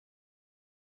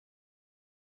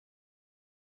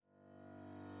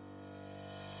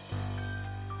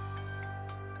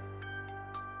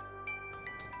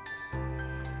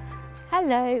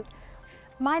Hello,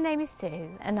 my name is Sue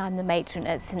and I'm the matron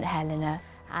at St Helena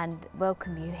and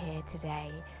welcome you here today.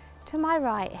 To my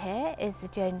right here is the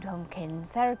Joan Tomkins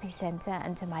Therapy Centre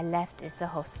and to my left is the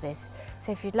Hospice.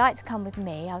 So if you'd like to come with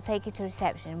me, I'll take you to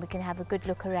reception and we can have a good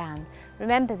look around.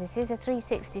 Remember, this is a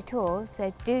 360 tour,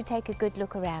 so do take a good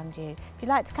look around you. If you'd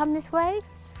like to come this way.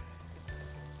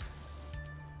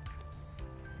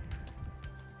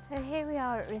 So here we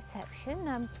are at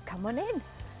reception, come on in.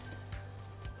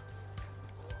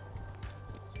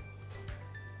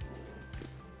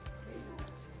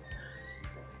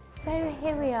 So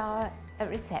here we are at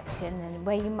reception and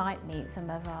where you might meet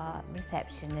some of our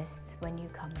receptionists when you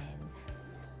come in.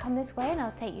 Come this way and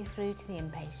I'll take you through to the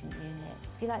inpatient unit.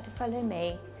 If you'd like to follow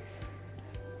me.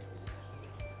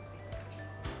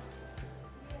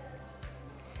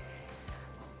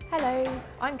 Hello,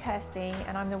 I'm Kirsty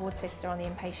and I'm the ward sister on the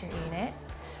inpatient unit.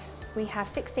 We have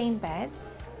 16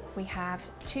 beds. We have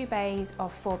 2 bays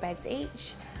of 4 beds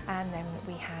each and then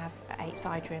we have 8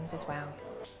 side rooms as well.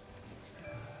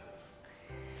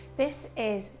 This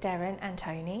is Darren and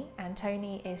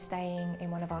Tony is staying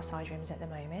in one of our side rooms at the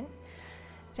moment.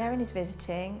 Darren is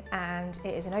visiting and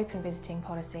it is an open visiting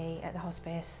policy at the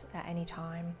hospice at any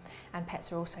time and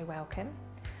pets are also welcome.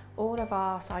 All of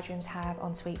our side rooms have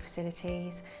ensuite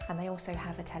facilities and they also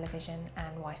have a television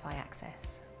and Wi-Fi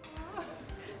access.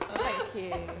 Thank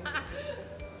you.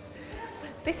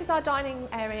 This is our dining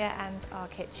area and our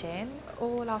kitchen.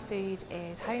 All our food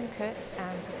is home cooked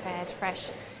and prepared fresh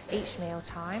each meal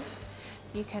time.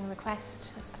 You can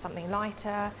request something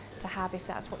lighter to have if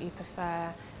that's what you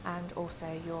prefer, and also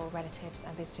your relatives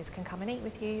and visitors can come and eat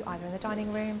with you either in the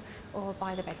dining room or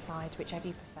by the bedside, whichever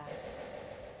you prefer.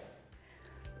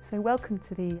 So welcome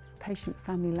to the Patient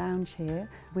Family Lounge here.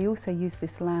 We also use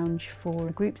this lounge for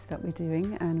groups that we're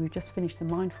doing and we've just finished the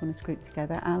mindfulness group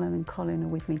together. Alan and Colin are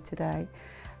with me today.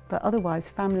 But otherwise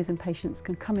families and patients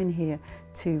can come in here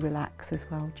to relax as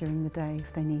well during the day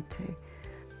if they need to.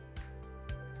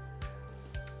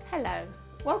 Hello,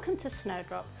 welcome to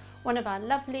Snowdrop, one of our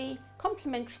lovely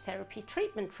complementary therapy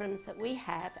treatment rooms that we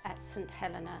have at St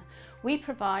Helena. We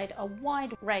provide a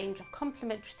wide range of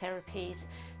complementary therapies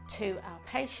to our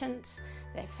patients,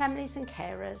 their families and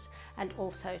carers, and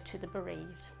also to the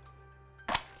bereaved.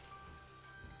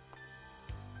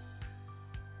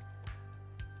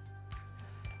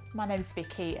 My name's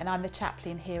Vicky and I'm the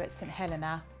chaplain here at St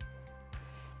Helena.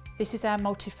 This is our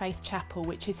multi-faith chapel,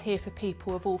 which is here for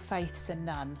people of all faiths and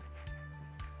none.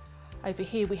 Over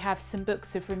here we have some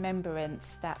books of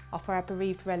remembrance that are for our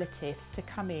bereaved relatives to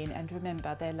come in and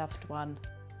remember their loved one.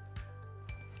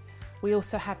 We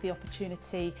also have the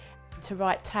opportunity to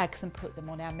write tags and put them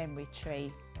on our memory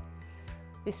tree.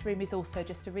 This room is also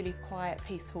just a really quiet,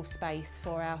 peaceful space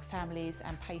for our families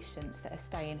and patients that are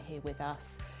staying here with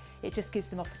us. It just gives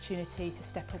them opportunity to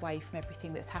step away from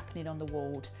everything that's happening on the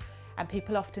ward. And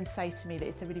people often say to me that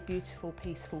it's a really beautiful,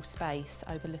 peaceful space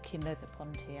overlooking the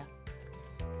pond here.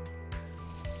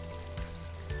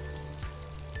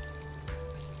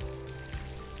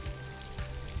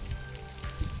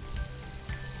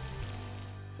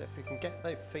 So if you can get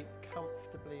those feet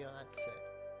comfortably, that's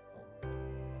it, on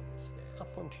the stairs,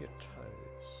 up onto your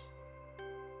toes,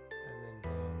 and then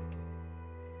down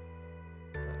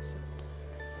again. That's it.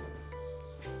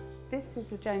 This is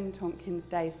the Joan Tomkins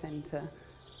Day Centre,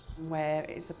 where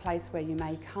it's a place where you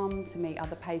may come to meet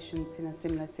other patients in a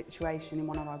similar situation in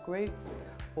one of our groups,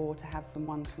 or to have some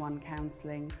one-to-one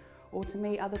counselling, or to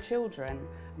meet other children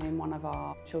in one of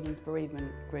our children's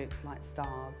bereavement groups like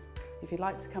STARS. If you'd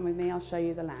like to come with me, I'll show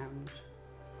you the lounge.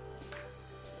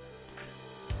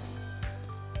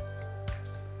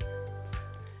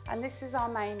 And this is our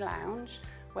main lounge,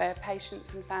 where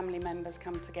patients and family members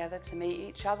come together to meet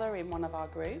each other in one of our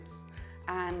groups.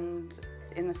 And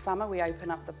in the summer we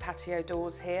open up the patio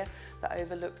doors here that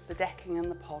overlooks the decking and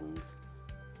the pond.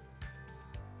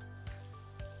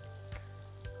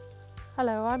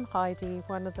 Hello, I'm Heidi,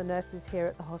 one of the nurses here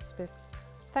at the hospice.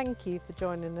 Thank you for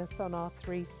joining us on our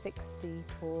 360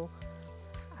 tour,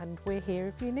 and we're here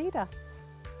if you need us.